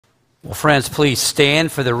Well, friends, please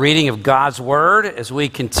stand for the reading of God's Word as we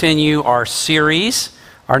continue our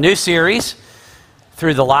new series,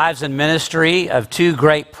 through the lives and ministry of two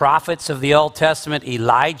great prophets of the Old Testament,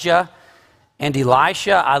 Elijah and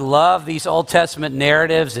Elisha. I love these Old Testament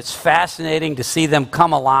narratives. It's fascinating to see them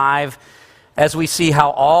come alive as we see how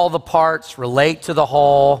all the parts relate to the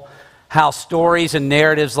whole, how stories and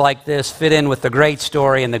narratives like this fit in with the great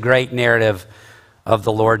story and the great narrative of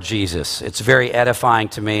the Lord Jesus. It's very edifying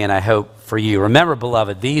to me, and I hope for you. Remember,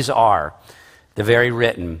 beloved, these are the very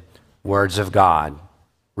written words of God,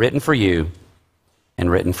 written for you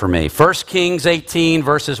and written for me. 1 Kings 18,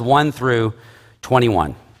 verses 1 through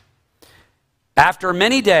 21. After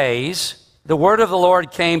many days, the word of the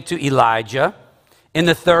Lord came to Elijah in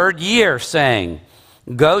the 3rd year, saying,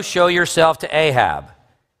 "Go show yourself to Ahab,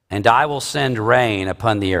 and I will send rain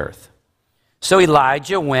upon the earth." So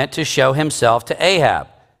Elijah went to show himself to Ahab.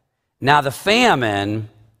 Now the famine,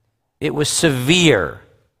 it was severe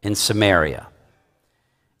in Samaria.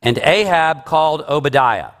 And Ahab called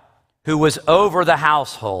Obadiah, who was over the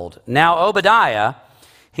household. Now Obadiah,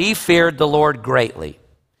 he feared the Lord greatly.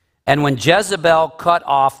 And when Jezebel cut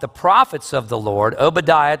off the prophets of the Lord,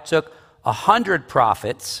 Obadiah took 100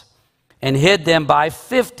 prophets and hid them by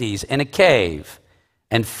 50s in a cave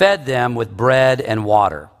and fed them with bread and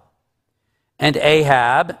water. And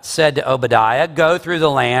Ahab said to Obadiah, "Go through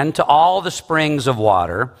the land to all the springs of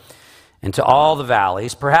water and to all the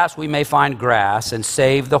valleys. Perhaps we may find grass and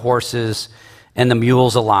save the horses and the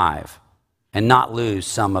mules alive and not lose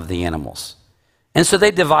some of the animals." And so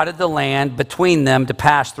they divided the land between them to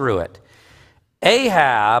pass through it.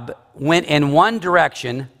 Ahab went in one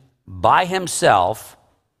direction by himself,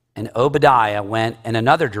 and Obadiah went in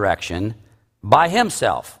another direction by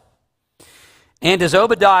himself. And as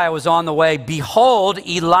Obadiah was on the way, behold,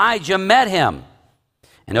 Elijah met him.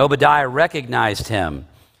 And Obadiah recognized him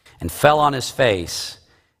and fell on his face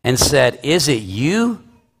and said, "Is it you,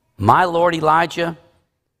 my lord Elijah?"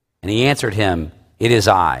 And he answered him, "It is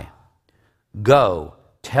I. Go,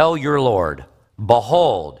 tell your Lord,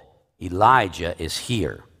 behold, Elijah is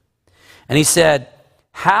here." And he said,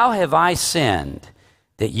 "How have I sinned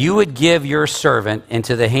that you would give your servant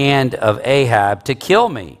into the hand of Ahab to kill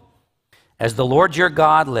me? As the Lord your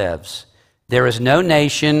God lives, there is no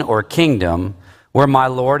nation or kingdom where my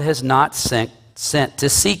Lord has not sent to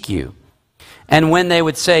seek you." And when they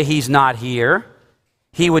would say, "He's not here,"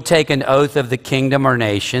 he would take an oath of the kingdom or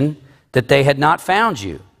nation that they had not found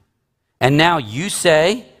you. And now you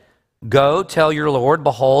say, "Go tell your Lord,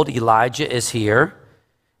 behold, Elijah is here."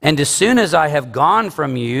 And as soon as I have gone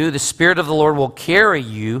from you, the Spirit of the Lord will carry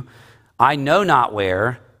you, I know not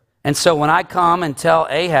where. And so when I come and tell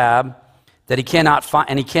Ahab that he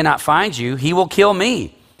cannot find you, he will kill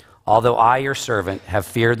me, although I, your servant, have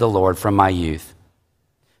feared the Lord from my youth.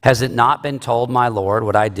 Has it not been told my Lord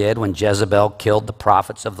what I did when Jezebel killed the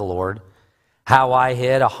prophets of the Lord? How I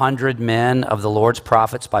hid 100 men of the Lord's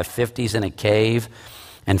prophets by 50s in a cave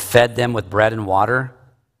and fed them with bread and water?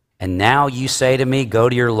 And now you say to me, "Go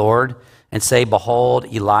to your Lord and say, behold,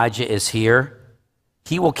 Elijah is here."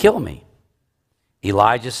 He will kill me.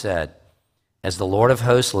 Elijah said, "As the Lord of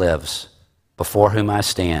hosts lives, before whom I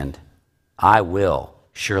stand, I will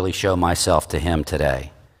surely show myself to him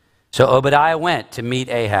today." So Obadiah went to meet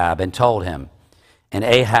Ahab and told him, and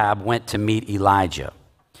Ahab went to meet Elijah.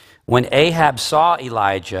 When Ahab saw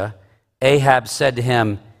Elijah, Ahab said to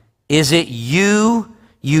him, "Is it you,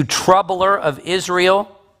 you troubler of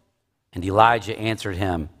Israel?" And Elijah answered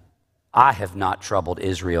him, "I have not troubled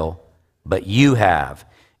Israel, but you have,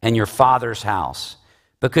 and your father's house,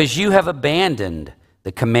 because you have abandoned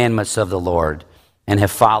the commandments of the Lord and have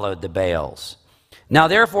followed the Baals. Now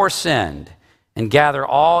therefore send and gather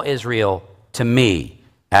all Israel to me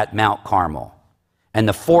at Mount Carmel, and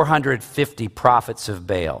the 450 prophets of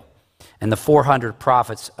Baal, and the 400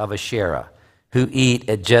 prophets of Asherah, who eat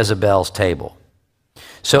at Jezebel's table."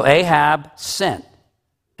 So Ahab sent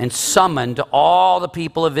and summoned all the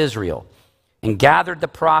people of Israel and gathered the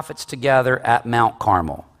prophets together at Mount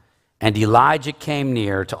Carmel. And Elijah came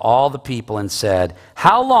near to all the people and said,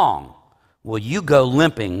 "How long will you go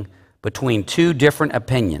limping between two different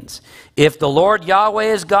opinions? If the Lord Yahweh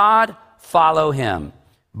is God, follow him.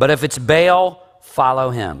 But if it's Baal, follow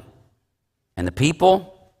him." And the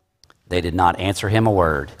people, they did not answer him a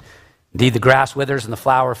word. Indeed, the grass withers and the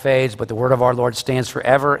flower fades, but the word of our Lord stands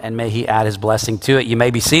forever, and may he add his blessing to it. You may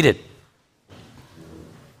be seated.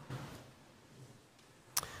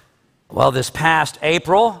 Well, this past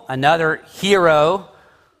April, another hero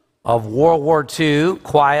of World War II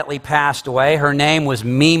quietly passed away. Her name was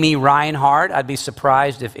Mimi Reinhardt. I'd be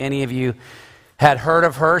surprised if any of you had heard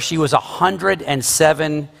of her. She was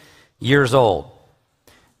 107 years old.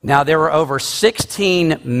 Now, there were over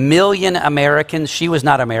 16 million Americans. She was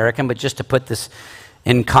not American, but just to put this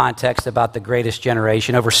in context about the greatest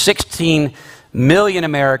generation, over 16 million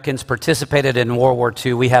Americans participated in World War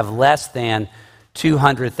II. We have less than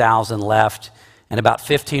 200,000 left. In about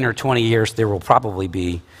 15 or 20 years, there will probably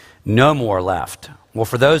be no more left. Well,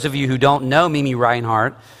 for those of you who don't know Mimi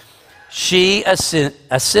Reinhardt, she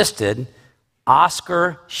assisted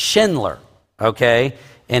Oskar Schindler, okay,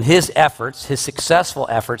 in his efforts, his successful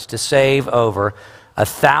efforts to save over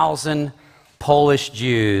 1,000 Polish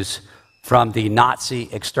Jews from the Nazi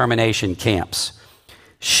extermination camps.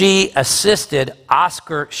 She assisted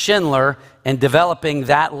Oskar Schindler in developing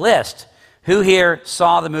that list. Who here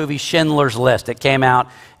saw the movie Schindler's List? It came out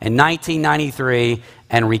in 1993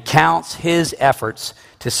 and recounts his efforts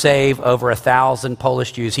to save over 1,000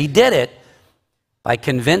 Polish Jews. He did it by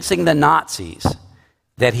convincing the Nazis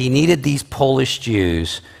that he needed these Polish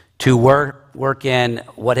Jews to work in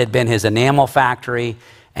what had been his enamel factory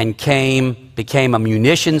and became a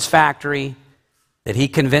munitions factory, that he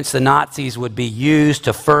convinced the Nazis would be used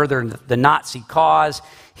to further the Nazi cause.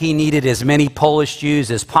 He needed as many Polish Jews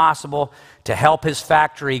as possible to help his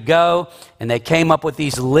factory go, and they came up with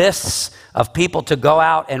these lists of people to go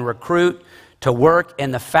out and recruit to work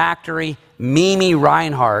in the factory. Mimi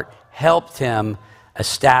Reinhardt helped him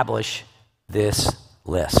establish this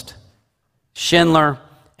list. Schindler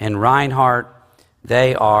and Reinhardt,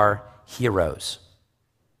 they are heroes.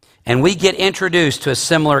 And we get introduced to a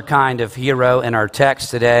similar kind of hero in our text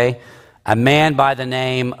today, a man by the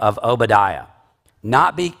name of Obadiah.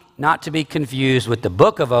 Not to be confused with the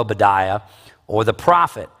book of Obadiah or the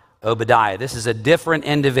prophet Obadiah. This is a different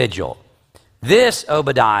individual. This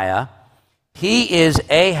Obadiah, he is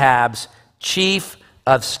Ahab's chief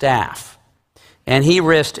of staff. And he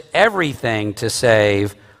risked everything to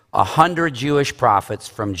save 100 Jewish prophets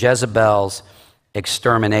from Jezebel's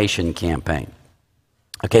extermination campaign.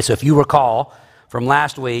 Okay, so if you recall from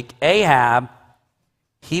last week, Ahab,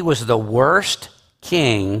 he was the worst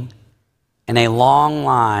king in a long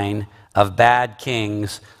line of bad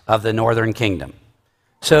kings of the northern kingdom.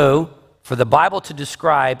 So, for the Bible to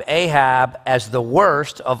describe Ahab as the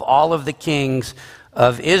worst of all of the kings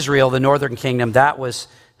of Israel, the northern kingdom, that was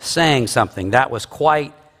saying something. That was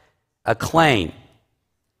quite a claim.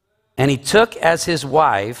 And he took as his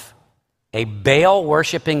wife a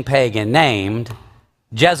Baal-worshiping pagan named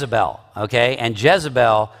Jezebel, okay? And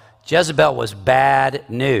Jezebel was bad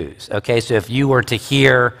news, okay? So if you were to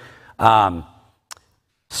hear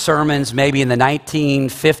sermons maybe in the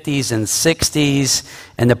 1950s and 60s,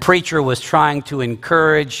 and the preacher was trying to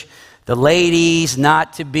encourage the ladies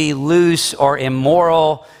not to be loose or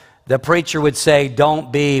immoral, the preacher would say,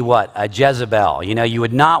 don't be what? A Jezebel. You know, you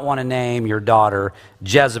would not want to name your daughter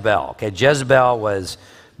Jezebel, okay? Jezebel was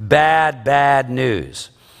bad news.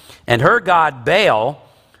 And her god Baal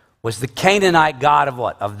was the Canaanite god of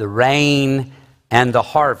what? Of the rain and the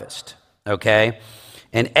harvest, okay?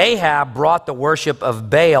 And Ahab brought the worship of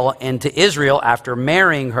Baal into Israel after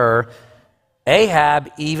marrying her.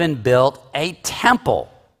 Ahab even built a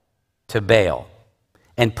temple to Baal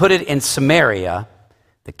and put it in Samaria,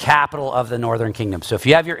 the capital of the northern kingdom. So if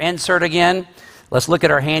you have your insert again, let's look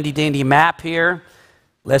at our handy-dandy map here.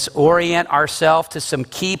 Let's orient ourselves to some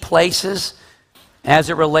key places as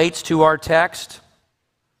it relates to our text.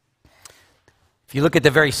 If you look at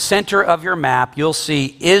the very center of your map, you'll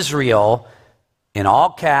see Israel in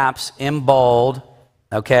all caps, in bold,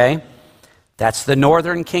 okay? That's the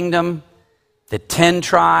northern kingdom. The 10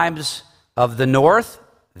 tribes of the north,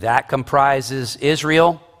 that comprises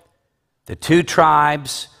Israel. The 2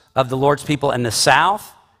 tribes of the Lord's people in the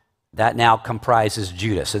south, that now comprises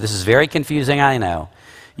Judah. So this is very confusing, I know.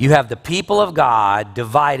 You have the people of God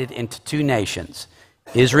divided into 2 nations.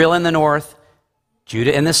 Israel in the north,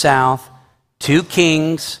 Judah in the south, 2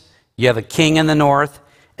 kings. You have a king in the north,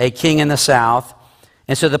 a king in the south.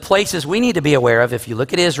 And so the places we need to be aware of, if you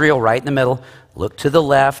look at Israel right in the middle, look to the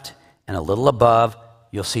left and a little above,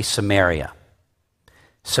 you'll see Samaria.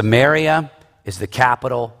 Samaria is the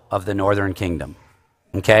capital of the northern kingdom,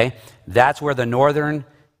 okay? That's where the northern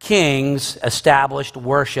kings established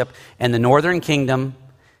worship in the northern kingdom.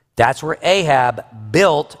 That's where Ahab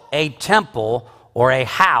built a temple or a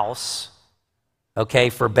house, okay,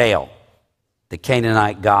 for Baal, the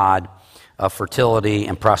Canaanite god of fertility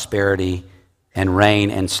and prosperity and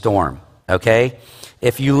rain and storm, okay?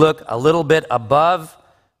 If you look a little bit above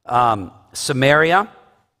Samaria,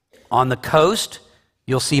 on the coast,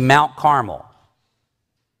 you'll see Mount Carmel.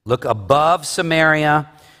 Look above Samaria,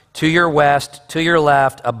 to your west, to your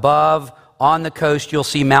left, above on the coast, you'll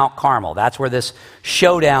see Mount Carmel. That's where this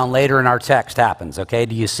showdown later in our text happens, okay?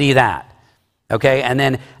 Do you see that? Okay, and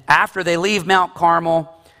then after they leave Mount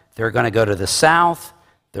Carmel, they're going to go to the south,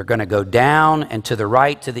 they're going to go down, and to the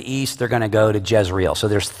right, to the east, they're going to go to Jezreel. So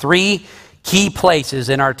there's three key places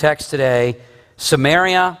in our text today: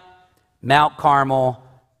 Samaria, Mount Carmel,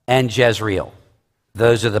 and Jezreel.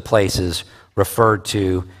 Those are the places referred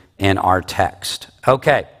to in our text.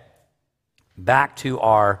 Okay, back to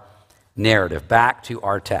our narrative, back to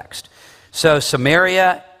our text. So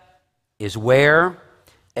Samaria is where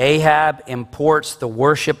Ahab imports the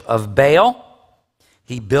worship of Baal.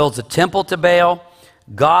 He builds a temple to Baal.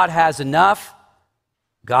 God has enough.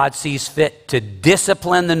 God sees fit to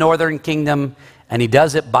discipline the northern kingdom, and he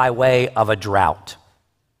does it by way of a drought.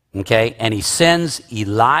 Okay, and he sends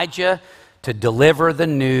Elijah to deliver the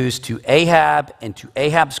news to Ahab and to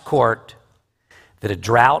Ahab's court that a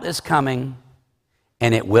drought is coming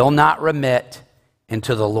and it will not remit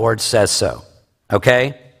until the Lord says so.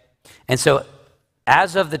 Okay? And so,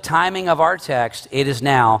 as of the timing of our text, it is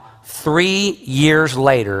now 3 years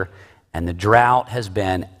later, and the drought has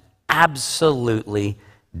been absolutely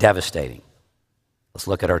devastating. Let's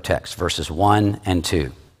look at our text, verses 1 and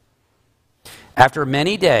 2. After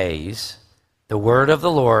many days, the word of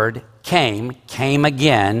the Lord came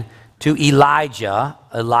again to Elijah.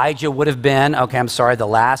 Elijah would have been, the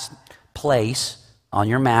last place on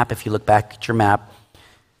your map, if you look back at your map.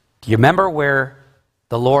 Do you remember where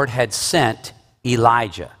the Lord had sent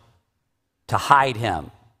Elijah to hide him?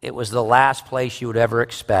 It was the last place you would ever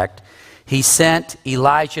expect. He sent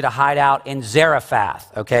Elijah to hide out in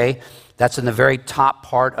Zarephath, okay? That's in the very top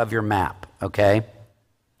part of your map, okay?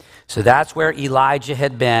 So that's where Elijah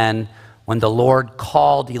had been when the Lord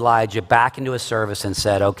called Elijah back into his service and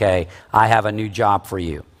said, okay, I have a new job for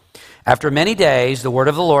you. After many days, the word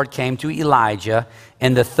of the Lord came to Elijah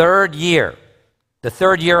in the third year. The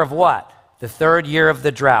third year of what? The third year of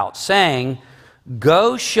the drought, saying,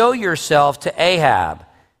 go show yourself to Ahab,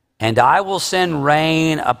 and I will send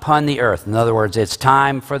rain upon the earth. In other words, it's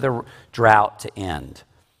time for the drought to end.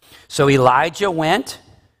 So Elijah went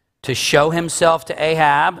to show himself to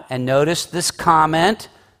Ahab, and notice this comment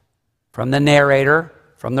from the narrator,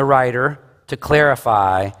 from the writer, to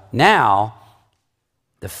clarify, now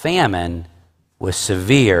the famine was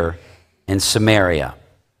severe in Samaria.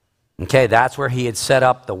 Okay, that's where he had set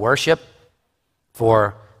up the worship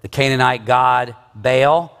for the Canaanite god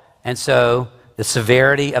Baal, and so the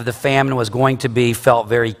severity of the famine was going to be felt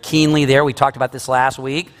very keenly there. We talked about this last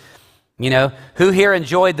week. You know, who here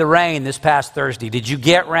enjoyed the rain this past Thursday? Did you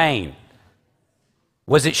get rain?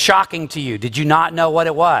 Was it shocking to you? Did you not know what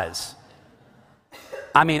it was?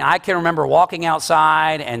 I mean, I can remember walking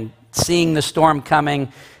outside and seeing the storm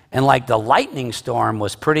coming, and like the lightning storm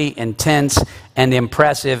was pretty intense and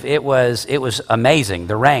impressive. It was amazing,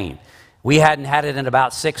 the rain. We hadn't had it in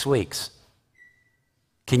about 6 weeks.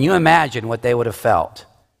 Can you imagine what they would have felt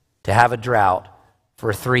to have a drought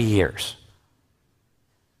for 3 years?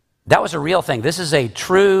 That was a real thing. This is a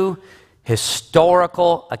true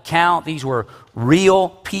historical account. These were real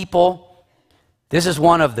people. This is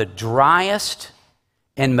one of the driest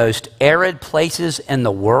and most arid places in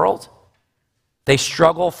the world. They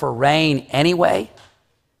struggle for rain anyway.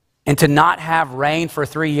 And to not have rain for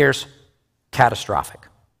 3 years, catastrophic.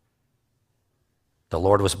 The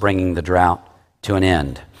Lord was bringing the drought to an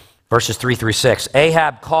end. Verses 3 through 6.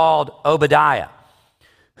 Ahab called Obadiah,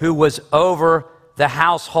 who was over the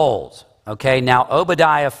household. Okay, now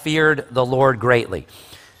Obadiah feared the Lord greatly.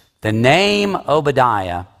 The name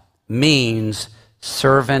Obadiah means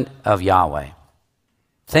servant of Yahweh.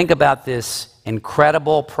 Think about this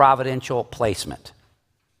incredible providential placement.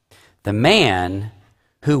 The man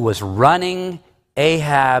who was running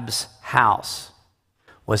Ahab's house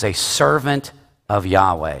was a servant of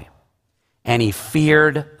Yahweh, and he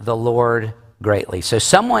feared the Lord greatly. So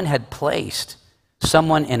someone had placed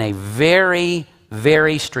someone in a very,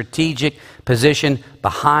 very strategic position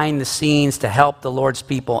behind the scenes to help the Lord's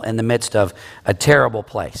people in the midst of a terrible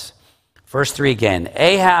place. Verse 3 again.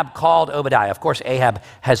 Ahab called Obadiah. Of course, Ahab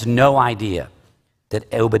has no idea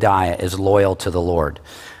that Obadiah is loyal to the Lord.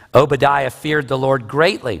 Obadiah feared the Lord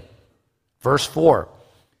greatly. Verse 4.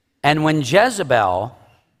 And when Jezebel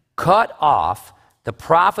cut off the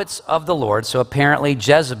prophets of the Lord, so apparently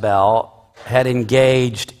Jezebel had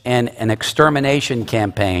engaged in an extermination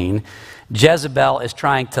campaign. Jezebel is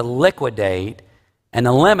trying to liquidate and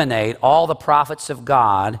eliminate all the prophets of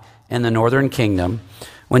God in the northern kingdom.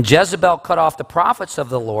 When Jezebel cut off the prophets of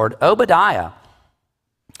the Lord, Obadiah,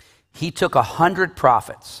 he took 100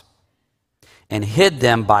 prophets and hid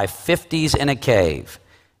them by 50s in a cave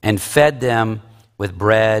and fed them with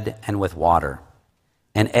bread and with water.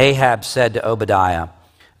 And Ahab said to Obadiah,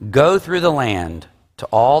 "Go through the land to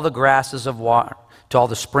all the grasses of water, to all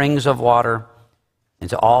the springs of water, and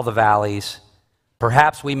to all the valleys.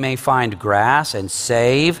 Perhaps we may find grass and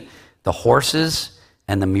save the horses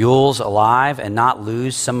and the mules alive and not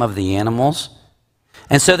lose some of the animals."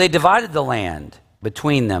 And so they divided the land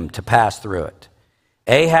between them to pass through it.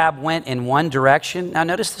 Ahab went in one direction. Now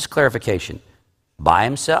notice this clarification, by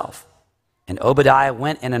himself. And Obadiah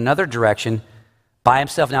went in another direction by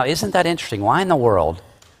himself. Now isn't that interesting? Why in the world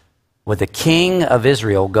would the king of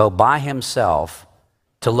Israel go by himself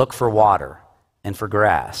to look for water and for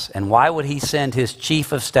grass? And why would he send his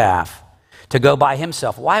chief of staff to go by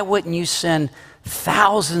himself? Why wouldn't you send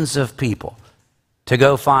thousands of people to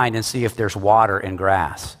go find and see if there's water and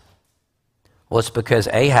grass? Well, it's because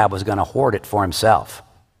Ahab was going to hoard it for himself.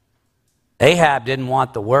 Ahab didn't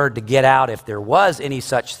want the word to get out if there was any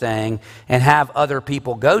such thing and have other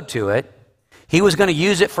people go to it. He was going to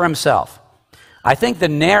use it for himself. I think the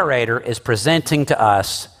narrator is presenting to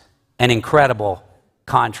us an incredible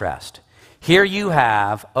contrast. Here you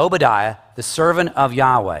have Obadiah, the servant of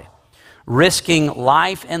Yahweh, risking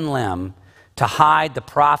life and limb to hide the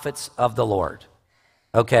prophets of the Lord.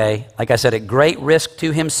 Okay, like I said, at great risk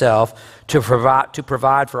to himself to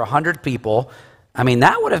provide for 100 people. I mean,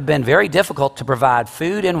 that would have been very difficult to provide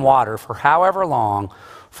food and water for however long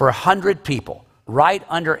for 100 people right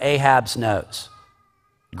under Ahab's nose.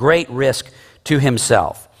 Great risk to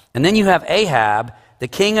himself. And then you have Ahab, the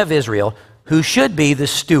king of Israel, who should be the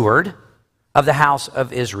steward of the house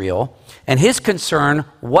of Israel. And his concern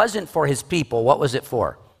wasn't for his people. What was it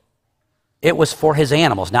for? It was for his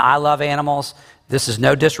animals. Now, I love animals. This is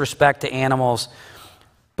no disrespect to animals.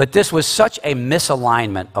 But this was such a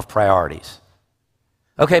misalignment of priorities.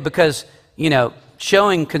 Okay, because,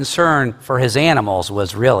 showing concern for his animals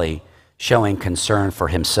was really showing concern for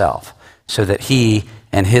himself so that he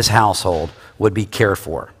and his household would be cared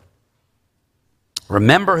for.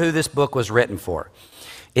 Remember who this book was written for.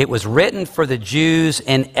 It was written for the Jews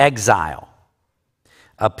in exile,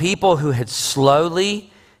 a people who had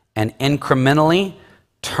slowly and incrementally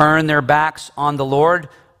turned their backs on the Lord.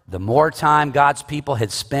 The more time God's people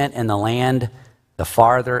had spent in the land, the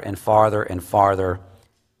farther and farther and farther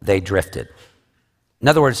they drifted. In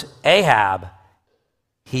other words, Ahab,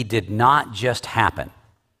 he did not just happen.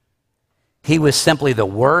 He was simply the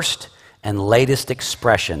worst and latest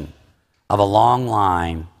expression of a long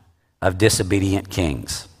line of disobedient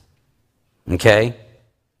kings. Okay?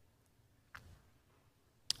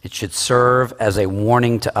 It should serve as a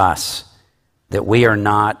warning to us that we are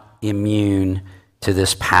not immune to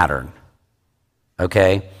this pattern.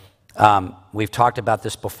 Okay? We've talked about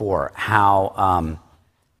this before, how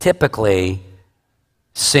typically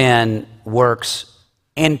sin works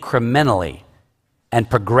incrementally and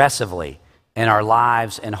progressively in our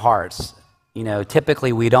lives and hearts.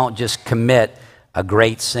 Typically we don't just commit a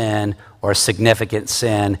great sin or a significant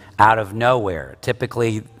sin out of nowhere.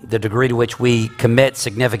 Typically, the degree to which we commit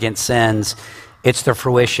significant sins, it's the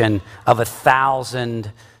fruition of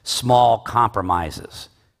 1,000 small compromises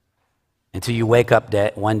until you wake up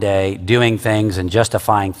one day doing things and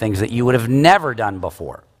justifying things that you would have never done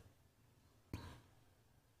before.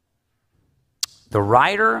 The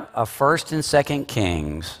writer of 1st and 2nd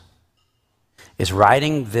Kings is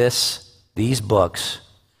writing these books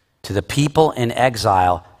to the people in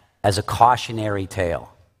exile as a cautionary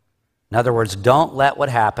tale. In other words, don't let what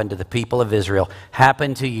happened to the people of Israel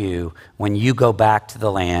happen to you when you go back to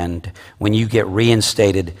the land, when you get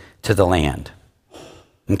reinstated to the land.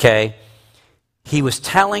 Okay? He was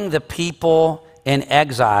telling the people in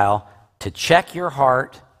exile to check your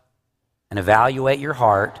heart and evaluate your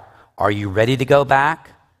heart. Are you ready to go back?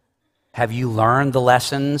 Have you learned the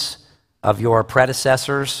lessons of your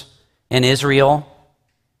predecessors in Israel?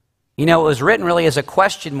 It was written really as a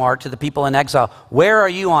question mark to the people in exile. Where are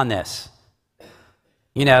you on this?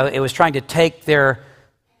 It was trying to take their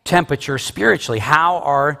temperature spiritually. How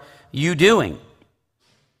are you doing?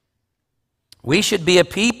 We should be a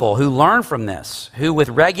people who learn from this, who with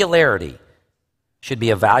regularity should be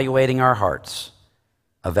evaluating our hearts,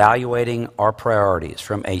 evaluating our priorities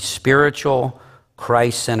from a spiritual,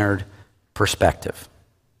 Christ-centered perspective.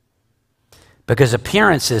 Because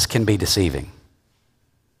appearances can be deceiving.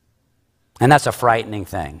 And that's a frightening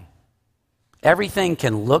thing. Everything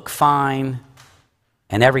can look fine,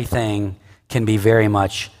 and everything can be very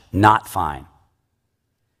much not fine.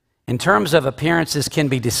 In terms of appearances can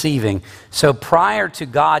be deceiving. So prior to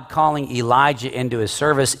God calling Elijah into his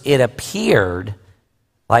service, it appeared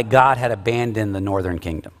like God had abandoned the northern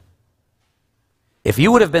kingdom. If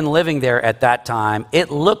you would have been living there at that time,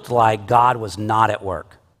 it looked like God was not at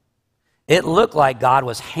work. It looked like God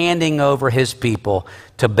was handing over his people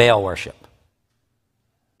to Baal worship.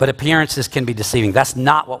 But appearances can be deceiving. That's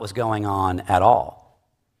not what was going on at all.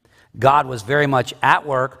 God was very much at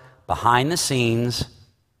work behind the scenes,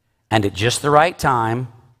 and at just the right time,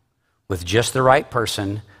 with just the right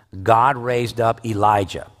person, God raised up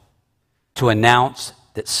Elijah to announce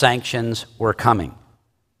that sanctions were coming.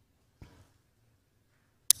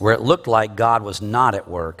 Where it looked like God was not at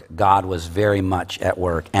work, God was very much at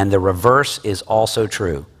work. And the reverse is also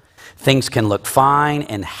true. Things can look fine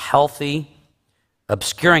and healthy,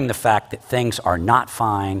 obscuring the fact that things are not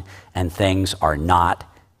fine and things are not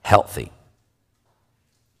healthy.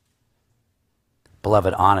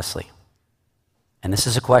 Beloved, honestly, and this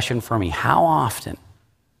is a question for me, how often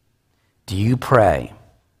do you pray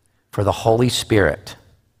for the Holy Spirit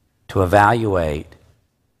to evaluate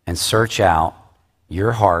and search out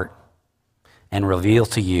your heart and reveal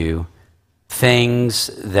to you things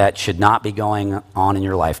that should not be going on in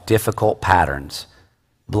your life, difficult patterns,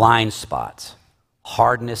 blind spots,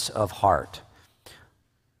 hardness of heart?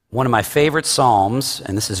 One of my favorite psalms,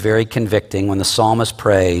 and this is very convicting, when the psalmist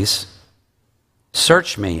prays,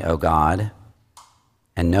 "Search me, O God,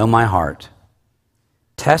 and know my heart.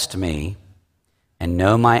 Test me and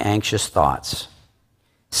know my anxious thoughts.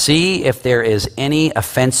 See if there is any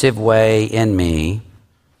offensive way in me,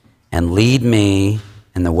 and lead me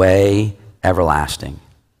in the way everlasting."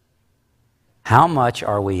 How much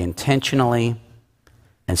are we intentionally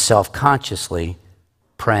and self-consciously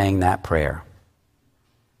praying that prayer?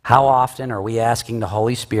 How often are we asking the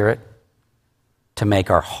Holy Spirit to make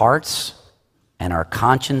our hearts and our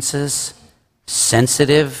consciences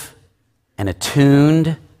sensitive and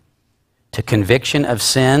attuned to conviction of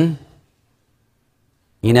sin?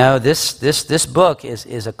 You know, this book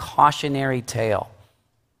is a cautionary tale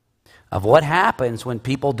of what happens when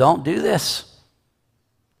people don't do this.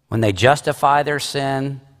 When they justify their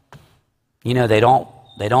sin, you know,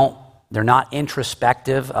 they're not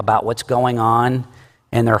introspective about what's going on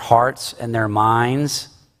in their hearts and their minds.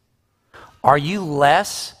 Are you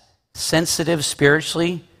less sensitive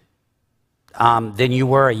spiritually than you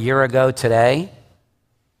were a year ago today?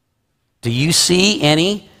 Do you see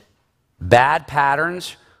any bad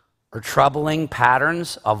patterns or troubling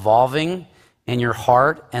patterns evolving in your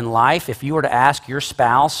heart and life? If you were to ask your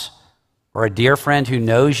spouse or a dear friend who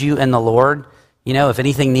knows you in the Lord, you know, if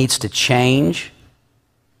anything needs to change,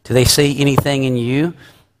 do they see anything in you?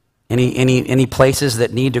 Any places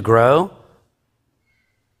that need to grow?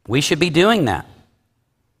 We should be doing that.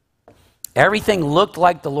 Everything looked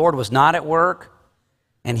like the Lord was not at work,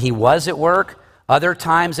 and he was at work. Other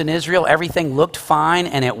times in Israel, everything looked fine,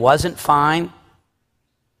 and it wasn't fine.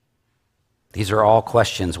 These are all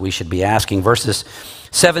questions we should be asking. Verses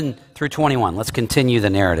 7 through 21. Let's continue the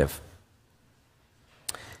narrative.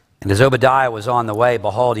 "And as Obadiah was on the way,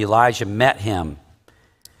 behold, Elijah met him.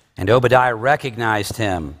 And Obadiah recognized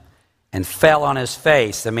him and fell on his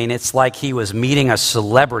face." I mean, it's like he was meeting a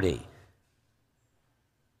celebrity.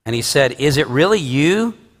 And he said, "Is it really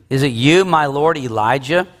you? Is it you, my Lord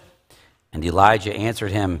Elijah?" And Elijah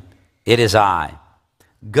answered him, "It is I.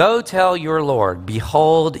 Go tell your Lord,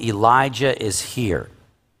 behold, Elijah is here."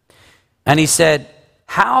 And he said,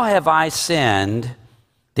 "How have I sinned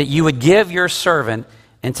that you would give your servant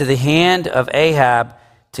into the hand of Ahab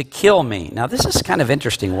to kill me?" Now, this is kind of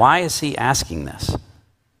interesting. Why is he asking this?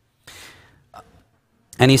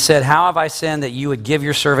 And he said, "How have I sinned that you would give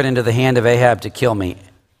your servant into the hand of Ahab to kill me?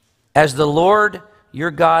 As the Lord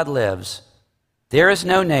your God lives, there is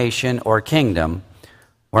no nation or kingdom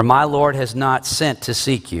where my Lord has not sent to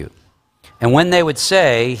seek you." And when they would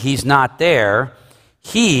say, "He's not there,"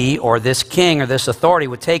 he or this king or this authority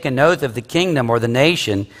would take an oath of the kingdom or the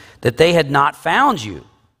nation that they had not found you.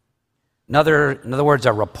 In other words,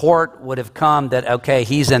 a report would have come that, okay,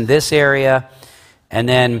 he's in this area, and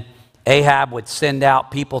then Ahab would send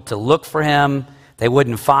out people to look for him. They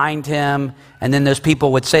wouldn't find him, and then those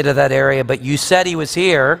people would say to that area, "But you said he was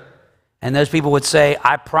here," and those people would say,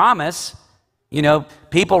 "I promise, you know,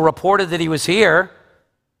 people reported that he was here,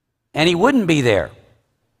 and he wouldn't be there."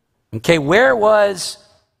 Okay, where was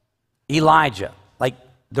Elijah? Like,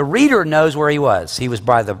 the reader knows where he was. He was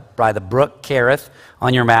by the brook Kerith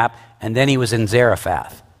on your map, and then he was in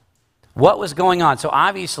Zarephath. What was going on? So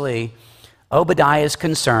obviously, Obadiah is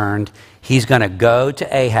concerned. He's going to go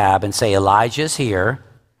to Ahab and say, "Elijah's here.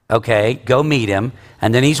 Okay, go meet him."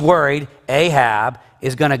 And then he's worried Ahab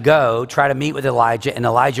is going to go try to meet with Elijah, and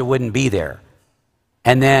Elijah wouldn't be there.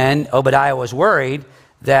 And then Obadiah was worried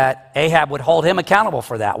that Ahab would hold him accountable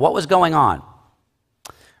for that. What was going on?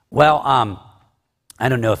 Well, I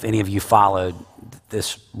don't know if any of you followed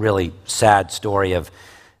this really sad story of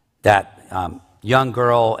that young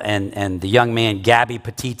girl and the young man, Gabby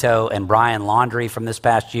Petito and Brian Laundrie from this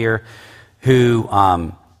past year, who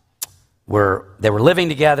were living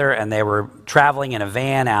together and they were traveling in a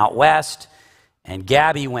van out west, and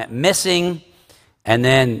Gabby went missing, and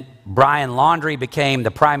then Brian Laundrie became the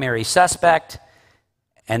primary suspect,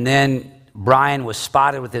 and then Brian was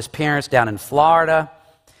spotted with his parents down in Florida,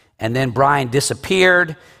 and then Brian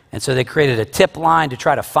disappeared, and so they created a tip line to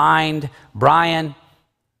try to find Brian.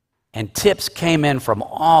 And tips came in from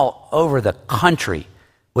all over the country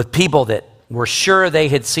with people that were sure they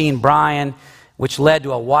had seen Brian, which led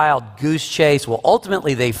to a wild goose chase. Well,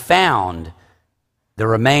 ultimately, they found the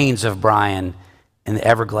remains of Brian in the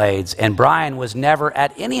Everglades, and Brian was never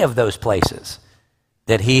at any of those places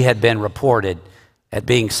that he had been reported at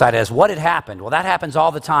being cited as. What had happened? Well, that happens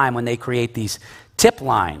all the time when they create these tip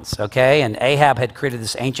lines, okay? And Ahab had created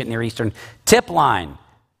this ancient Near Eastern tip line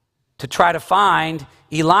to try to find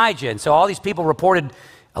Elijah. And so all these people reported,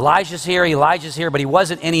 Elijah's here, but he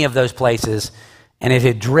wasn't any of those places. And it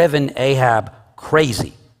had driven Ahab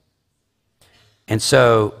crazy. And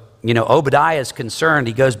so, Obadiah is concerned.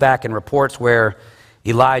 He goes back and reports where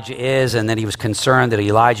Elijah is, and then he was concerned that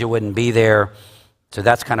Elijah wouldn't be there. So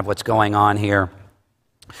that's kind of what's going on here.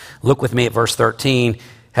 Look with me at verse 13.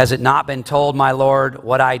 Has it not been told, my Lord,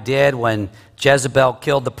 what I did when Jezebel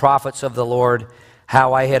killed the prophets of the Lord?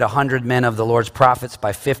 How I hid 100 men of the Lord's prophets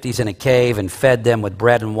by 50s in a cave and fed them with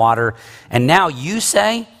bread and water. And now you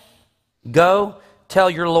say, go tell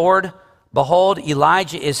your Lord, behold,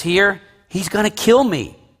 Elijah is here. He's going to kill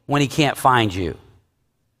me when he can't find you.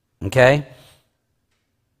 Okay?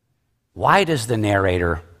 Why does the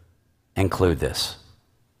narrator include this?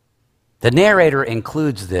 The narrator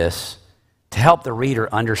includes this to help the reader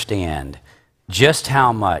understand just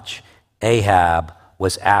how much Ahab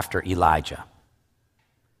was after Elijah.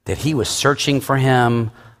 That he was searching for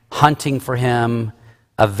him, hunting for him,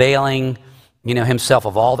 availing, himself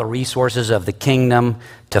of all the resources of the kingdom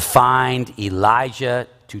to find Elijah,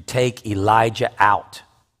 to take Elijah out.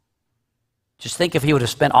 Just think if he would have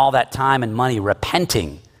spent all that time and money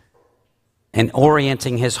repenting and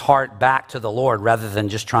orienting his heart back to the Lord rather than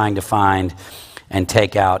just trying to find and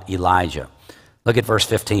take out Elijah. Look at verse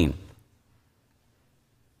 15.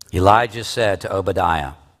 Elijah said to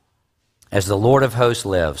Obadiah, as the Lord of hosts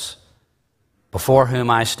lives, before whom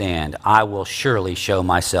I stand, I will surely show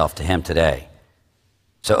myself to him today.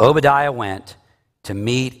 So Obadiah went to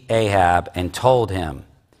meet Ahab and told him,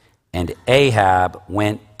 and Ahab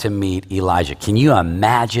went to meet Elijah. Can you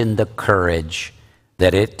imagine the courage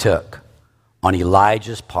that it took on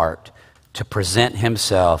Elijah's part to present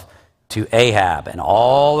himself to Ahab and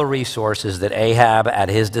all the resources that Ahab at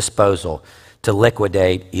his disposal to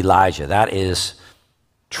liquidate Elijah? That is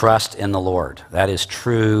trust in the Lord. That is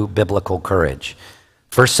true biblical courage.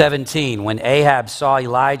 Verse 17, when Ahab saw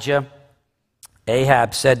Elijah,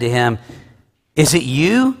 Ahab said to him, is it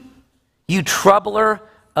you, you troubler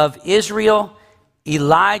of Israel?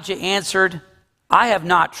 Elijah answered, I have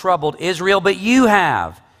not troubled Israel, but you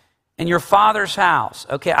have, in your father's house.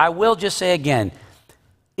 Okay, I will just say again,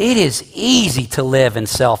 it is easy to live in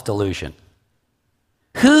self-delusion.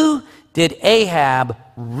 Who did Ahab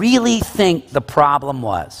really think the problem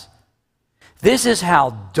was? This is how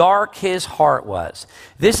dark his heart was.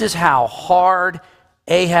 This is how hard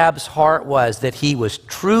Ahab's heart was, that he was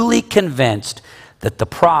truly convinced that the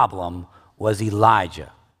problem was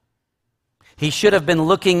Elijah. He should have been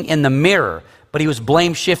looking in the mirror, but he was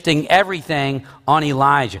blame shifting everything on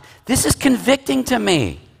Elijah. This is convicting to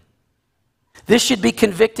me. This should be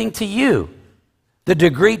convicting to you. The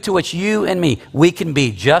degree to which you and me, we can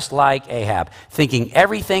be just like Ahab, thinking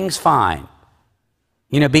everything's fine.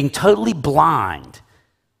 Being totally blind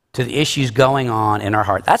to the issues going on in our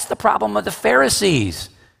heart. That's the problem of the Pharisees.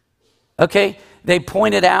 Okay? They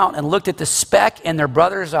pointed out and looked at the speck in their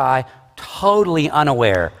brother's eye, totally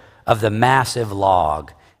unaware of the massive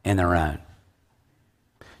log in their own.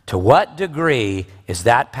 To what degree is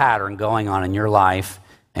that pattern going on in your life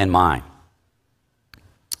and mine?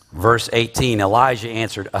 Verse 18, Elijah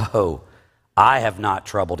answered, oh, I have not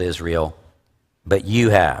troubled Israel, but you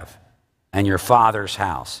have, and your father's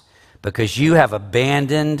house, because you have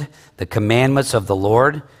abandoned the commandments of the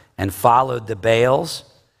Lord and followed the Baals.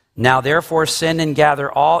 Now therefore send and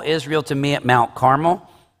gather all Israel to me at Mount Carmel,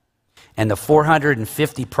 and the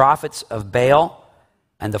 450 prophets of Baal,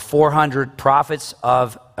 and the 400 prophets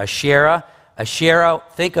of Asherah. Asherah,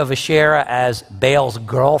 think of Asherah as Baal's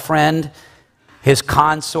girlfriend, his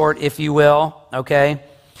consort, if you will, okay?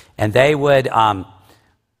 And they would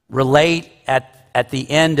relate at at the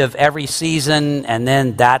end of every season, and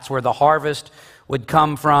then that's where the harvest would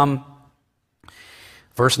come from.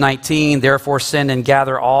 Verse 19, therefore send and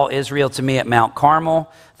gather all Israel to me at Mount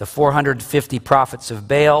Carmel, the 450 prophets of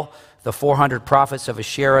Baal, the 400 prophets of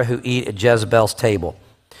Asherah who eat at Jezebel's table.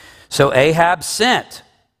 So Ahab sent,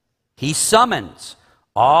 he summons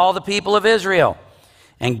all the people of Israel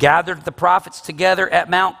and gathered the prophets together at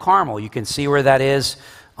Mount Carmel. You can see where that is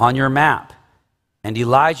on your map. And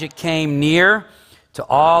Elijah came near to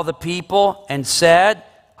all the people and said,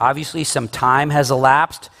 obviously some time has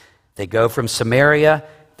elapsed. They go from Samaria,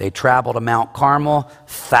 they travel to Mount Carmel.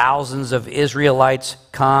 Thousands of Israelites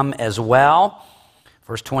come as well.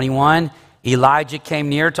 Verse 21, Elijah came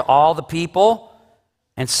near to all the people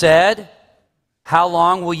and said, how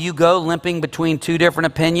long will you go limping between two different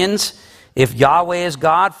opinions? If Yahweh is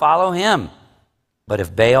God, follow him. But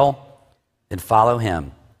if Baal, then follow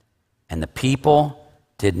him. And the people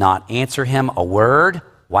did not answer him a word.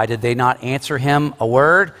 Why did they not answer him a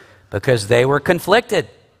word? Because they were conflicted.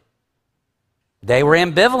 They were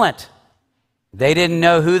ambivalent. They didn't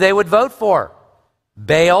know who they would vote for,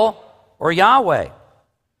 Baal or Yahweh.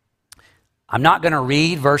 I'm not going to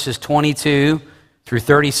read verses 22 through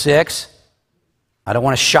 36. I don't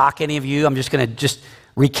want to shock any of you. I'm just going to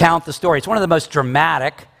recount the story. It's one of the most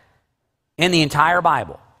dramatic in the entire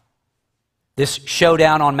Bible, this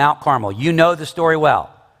showdown on Mount Carmel. You know the story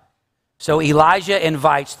well. So Elijah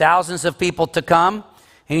invites thousands of people to come,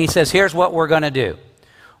 and he says, here's what we're going to do.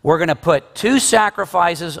 We're going to put 2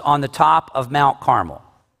 sacrifices on the top of Mount Carmel.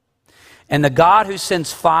 And the God who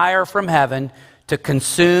sends fire from heaven to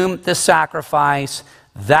consume the sacrifice,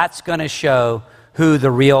 that's going to show who the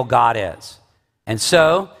real God is. And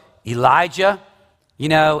so Elijah, you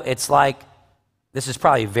know, it's like, this is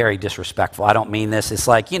probably very disrespectful. I don't mean this. It's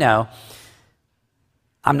like, you know,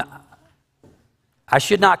 I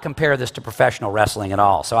should not compare this to professional wrestling at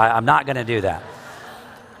all. So I'm not going to do that.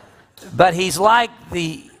 But he's like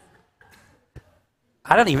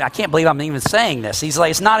I can't believe I'm even saying this. He's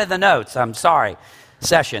like, it's not in the notes, I'm sorry,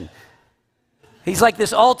 session. He's like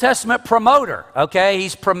this Old Testament promoter, okay?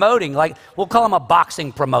 He's promoting, like, we'll call him a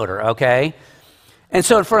boxing promoter, okay? And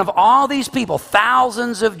so in front of all these people,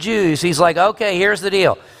 thousands of Jews, he's like, okay, here's the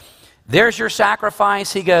deal. There's your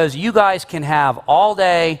sacrifice. He goes, you guys can have all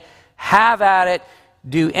day, have at it,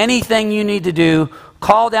 do anything you need to do,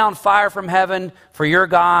 call down fire from heaven for your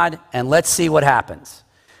God, and let's see what happens.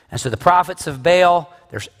 And so the prophets of Baal,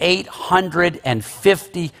 there's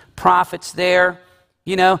 850 prophets there,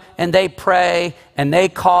 you know, and they pray and they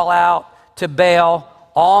call out to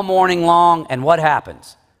Baal all morning long, and what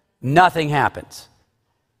happens? Nothing happens.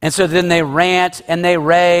 And so then they rant and they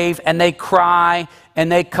rave and they cry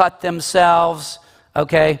and they cut themselves,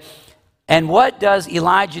 okay? And what does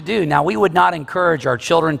Elijah do? Now, we would not encourage our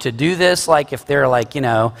children to do this, like if they're like, you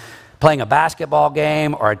know, playing a basketball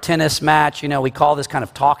game or a tennis match. You know, we call this kind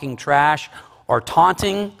of talking trash or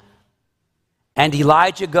taunting. And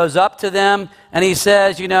Elijah goes up to them and he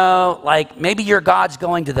says, you know, like, maybe your God's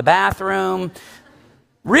going to the bathroom.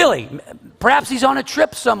 Really, perhaps he's on a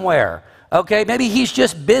trip somewhere, okay? Maybe he's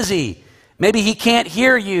just busy. Maybe he can't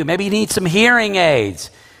hear you. Maybe he needs some hearing aids.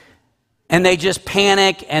 And they just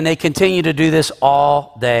panic and they continue to do this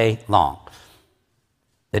all day long.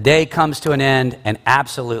 The day comes to an end and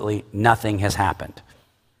absolutely nothing has happened.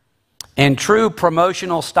 In true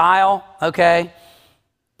promotional style, okay,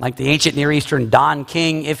 like the ancient Near Eastern Don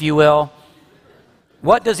King, if you will,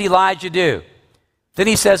 what does Elijah do? Then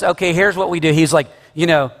he says, okay, here's what we do. He's like, you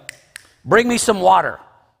know, bring me some water.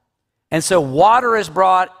 And so water is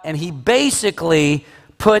brought, and he basically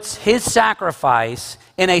puts his sacrifice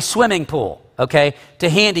in a swimming pool, okay, to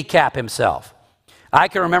handicap himself. I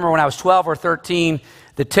can remember when I was 12 or 13,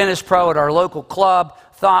 the tennis pro at our local club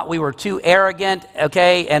thought we were too arrogant,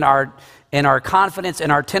 okay, and our confidence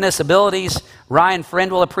in our tennis abilities. Ryan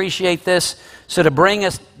Friend will appreciate this. So to bring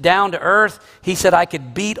us down to earth, he said I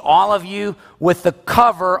could beat all of you with the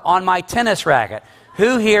cover on my tennis racket.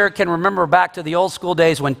 Who here can remember back to the old school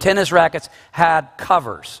days when tennis rackets had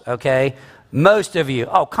covers, okay? Most of you,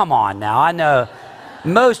 oh, come on now, I know.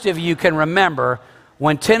 Most of you can remember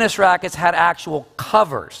when tennis rackets had actual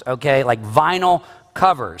covers, okay, like vinyl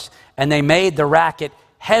covers, and they made the racket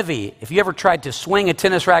heavy. If you ever tried to swing a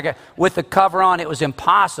tennis racket with the cover on, it was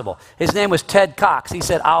impossible. His name was Ted Cox. He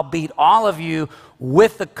said, I'll beat all of you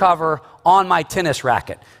with the cover on my tennis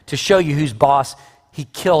racket. To show you who's boss, he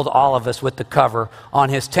killed all of us with the cover on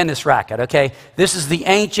his tennis racket, okay? This is the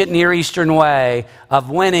ancient Near Eastern way of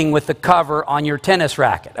winning with the cover on your tennis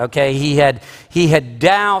racket, okay? He had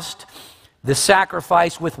doused the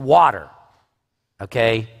sacrifice with water,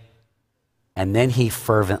 okay? And then he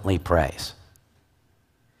fervently prays.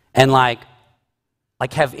 And like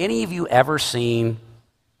have any of you ever seen,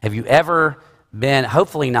 have you ever been,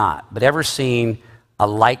 hopefully not, but ever seen a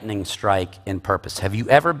lightning strike in purpose? Have you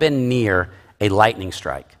ever been near a lightning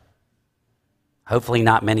strike? Hopefully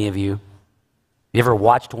not many of you. You ever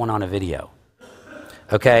watched one on a video?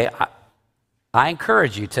 Okay, I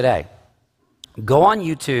encourage you today, go on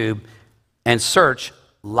YouTube and search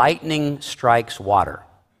lightning strikes water.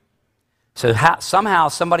 So somehow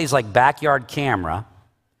somebody's like backyard camera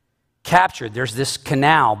captured, there's this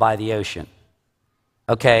canal by the ocean.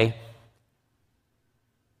 Okay,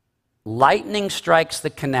 lightning strikes the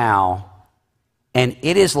canal, and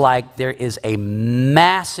it is like there is a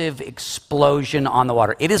massive explosion on the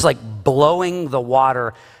water. It is like blowing the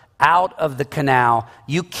water out of the canal.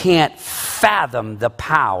 You can't fathom the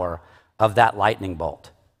power of that lightning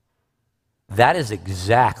bolt. That is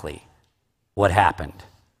exactly what happened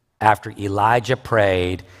after Elijah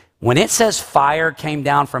prayed. When it says fire came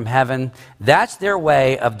down from heaven, that's their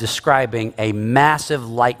way of describing a massive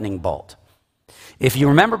lightning bolt. If you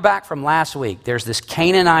remember back from last week, there's this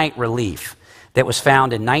Canaanite relief that was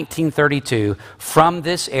found in 1932 from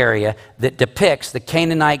this area that depicts the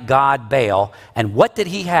Canaanite god Baal. And what did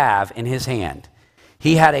he have in his hand?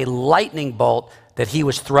 He had a lightning bolt that he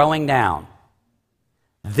was throwing down.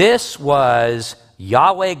 This was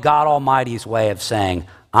Yahweh God Almighty's way of saying,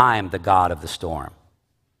 I am the God of the storm.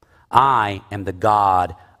 I am the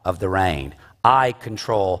God of the rain. I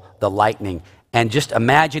control the lightning. And just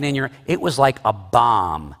imagine it was like a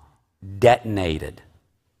bomb detonated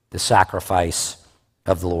the sacrifice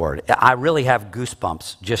of the Lord. I really have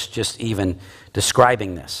goosebumps just even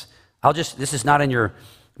describing this. This is not in your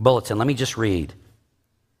bulletin. Let me just read.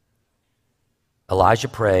 Elijah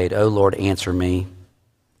prayed, O Lord, answer me.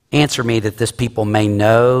 Answer me that this people may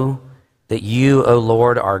know that you, O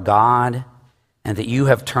Lord, are God, and that you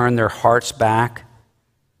have turned their hearts back.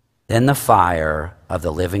 Then the fire of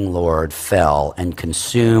the living Lord fell and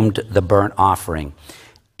consumed the burnt offering,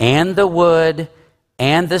 and the wood,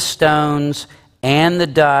 and the stones, and the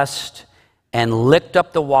dust, and licked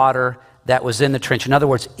up the water that was in the trench. In other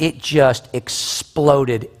words, it just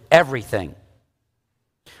exploded everything.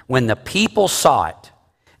 When the people saw it,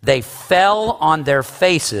 they fell on their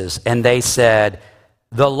faces and they said,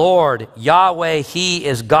 the Lord, Yahweh, He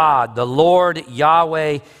is God. The Lord,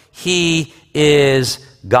 Yahweh, He is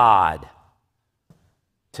God.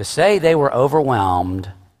 To say they were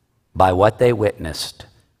overwhelmed by what they witnessed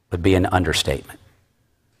would be an understatement.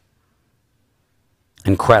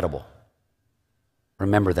 Incredible.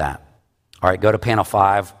 Remember that. All right, go to panel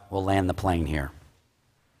 5. We'll land the plane here.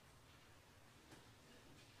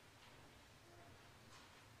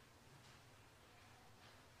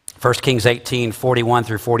 First Kings 18, 41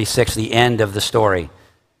 through 46, the end of the story.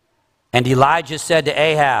 And Elijah said to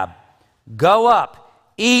Ahab, go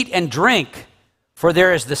up, eat and drink, for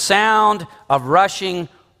there is the sound of rushing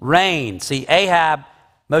rain. See, Ahab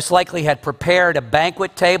most likely had prepared a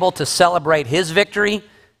banquet table to celebrate his victory.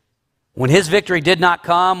 When his victory did not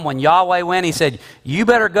come, when Yahweh went, he said, you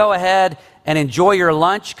better go ahead and enjoy your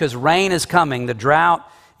lunch because rain is coming. The drought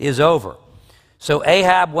is over. So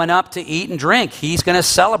Ahab went up to eat and drink. He's going to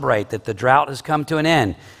celebrate that the drought has come to an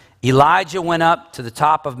end. Elijah went up to the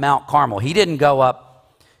top of Mount Carmel. He didn't go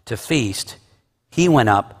up to feast. He went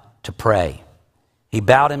up to pray. He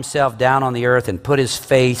bowed himself down on the earth and put his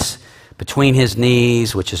face between his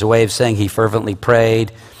knees, which is a way of saying he fervently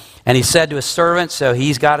prayed. And he said to his servant, so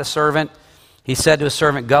he's got a servant, he said to his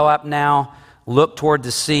servant, go up now, look toward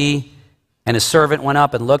the sea. And his servant went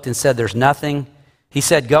up and looked and said, there's nothing. He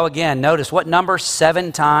said, go again. Notice what number?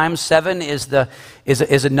 7 times. 7 is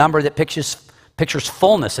a number that pictures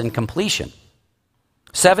fullness and completion.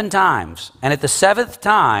 7 times. And at the 7th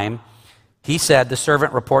time, he said, the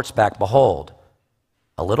servant reports back, behold,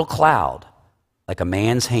 a little cloud like a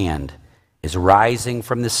man's hand is rising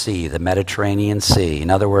from the sea, the Mediterranean Sea. In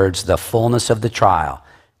other words, the fullness of the trial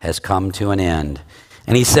has come to an end.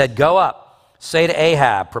 And he said, go up, say to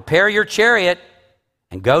Ahab, prepare your chariot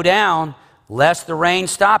and go down, lest the rain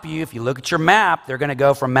stop you. If you look at your map, they're going to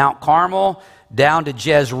go from Mount Carmel down to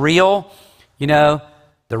Jezreel. You know,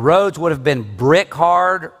 the roads would have been brick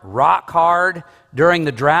hard, rock hard during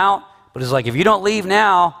the drought. But it's like, if you don't leave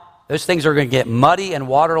now, those things are going to get muddy and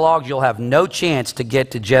waterlogged. You'll have no chance to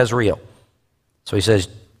get to Jezreel. So he says,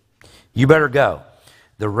 you better go.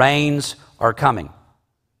 The rains are coming.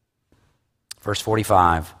 Verse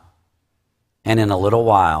 45, and in a little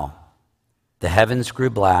while, the heavens grew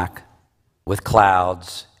black with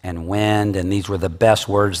clouds and wind, and these were the best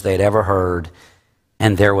words they'd ever heard,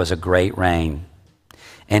 and there was a great rain.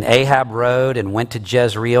 And Ahab rode and went to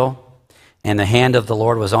Jezreel, And the hand of the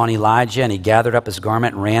Lord was on Elijah, and he gathered up his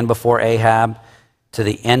garment and ran before Ahab to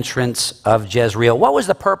the entrance of Jezreel. What was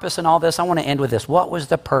the purpose in all this? I want to end with this. What was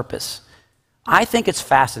the purpose? I think it's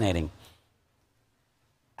fascinating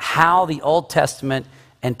how the Old Testament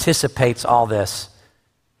anticipates all this.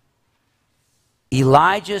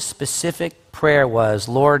 Elijah's specific prayer was,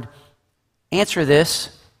 Lord, answer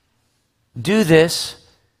this, do this,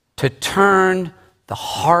 to turn the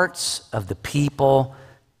hearts of the people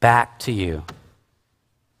back to you.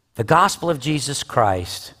 The gospel of Jesus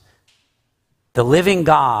Christ, the living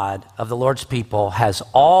God of the Lord's people, has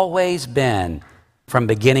always been, from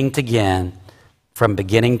beginning to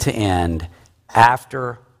end,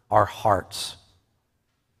 after our hearts.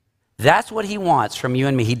 That's what he wants from you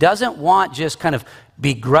and me. He doesn't want just kind of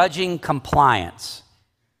begrudging compliance.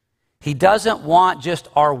 He doesn't want just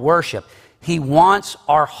our worship. He wants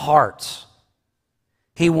our hearts.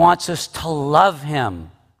 He wants us to love him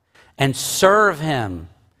and serve him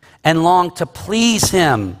and long to please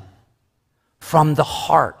him from the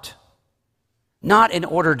heart. Not in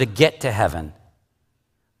order to get to heaven,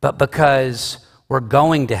 but because we're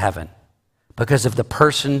going to heaven, because of the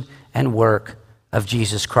person and work of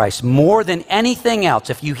Jesus Christ. More than anything else,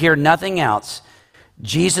 if you hear nothing else,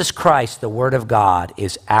 Jesus Christ, the Word of God,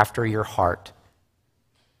 is after your heart.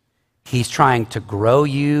 He's trying to grow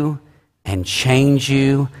you and change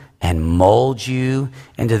you and mold you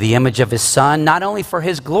into the image of his Son, not only for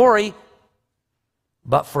his glory,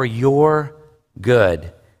 but for your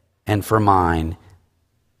good and for mine.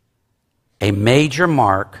 A major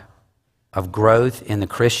mark of growth in the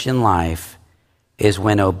Christian life is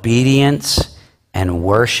when obedience and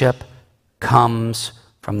worship comes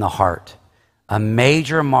from the heart. A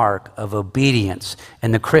major mark of obedience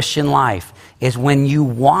in the Christian life is when you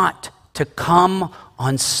want to come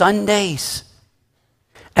on Sundays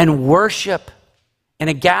and worship in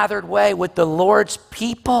a gathered way with the Lord's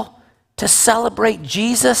people to celebrate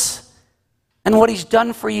Jesus and what he's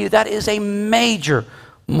done for you. That is a major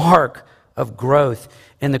mark of growth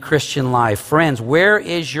in the Christian life. Friends, where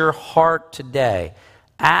is your heart today?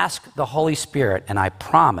 Ask the Holy Spirit, and I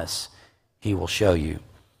promise he will show you.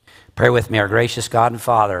 Pray with me. Our gracious God and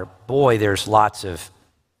Father, boy, there's lots of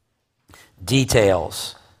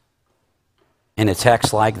details in a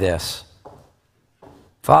text like this.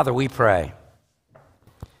 Father, we pray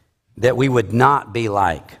that we would not be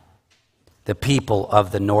like the people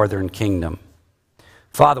of the northern kingdom.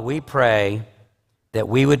 Father, we pray that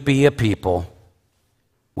we would be a people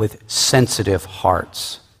with sensitive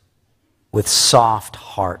hearts, with soft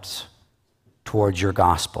hearts towards your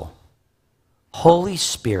gospel. Holy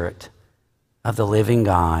Spirit of the living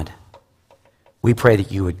God, we pray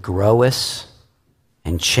that you would grow us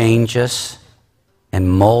and change us and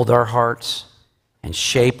mold our hearts and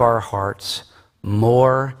shape our hearts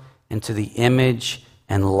more into the image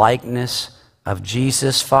and likeness of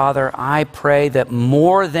Jesus. Father, I pray that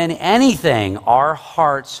more than anything, our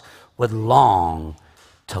hearts would long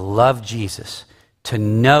to love Jesus, to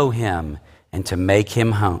know him, and to make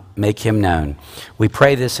him known. We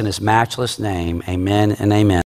pray this in his matchless name. Amen and amen.